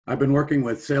I've been working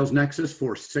with SalesNexus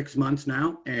for 6 months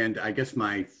now, and I guess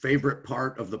my favorite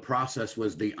part of the process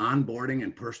was the onboarding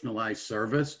and personalized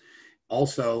service.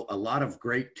 Also, a lot of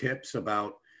great tips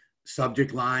about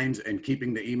subject lines and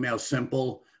keeping the email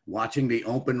simple, watching the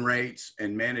open rates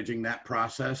and managing that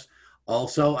process.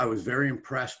 Also, I was very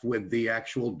impressed with the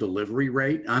actual delivery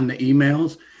rate on the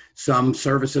emails. Some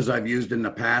services I've used in the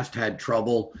past had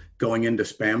trouble going into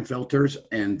spam filters,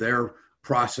 and their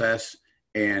process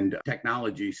and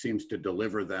technology seems to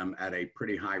deliver them at a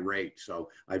pretty high rate. So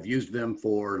I've used them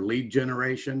for lead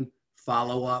generation,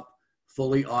 follow up,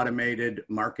 fully automated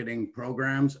marketing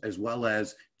programs, as well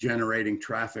as generating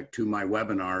traffic to my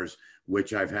webinars,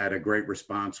 which I've had a great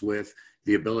response with.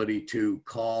 The ability to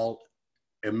call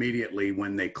immediately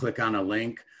when they click on a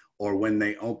link or when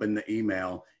they open the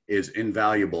email is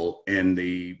invaluable in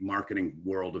the marketing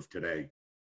world of today.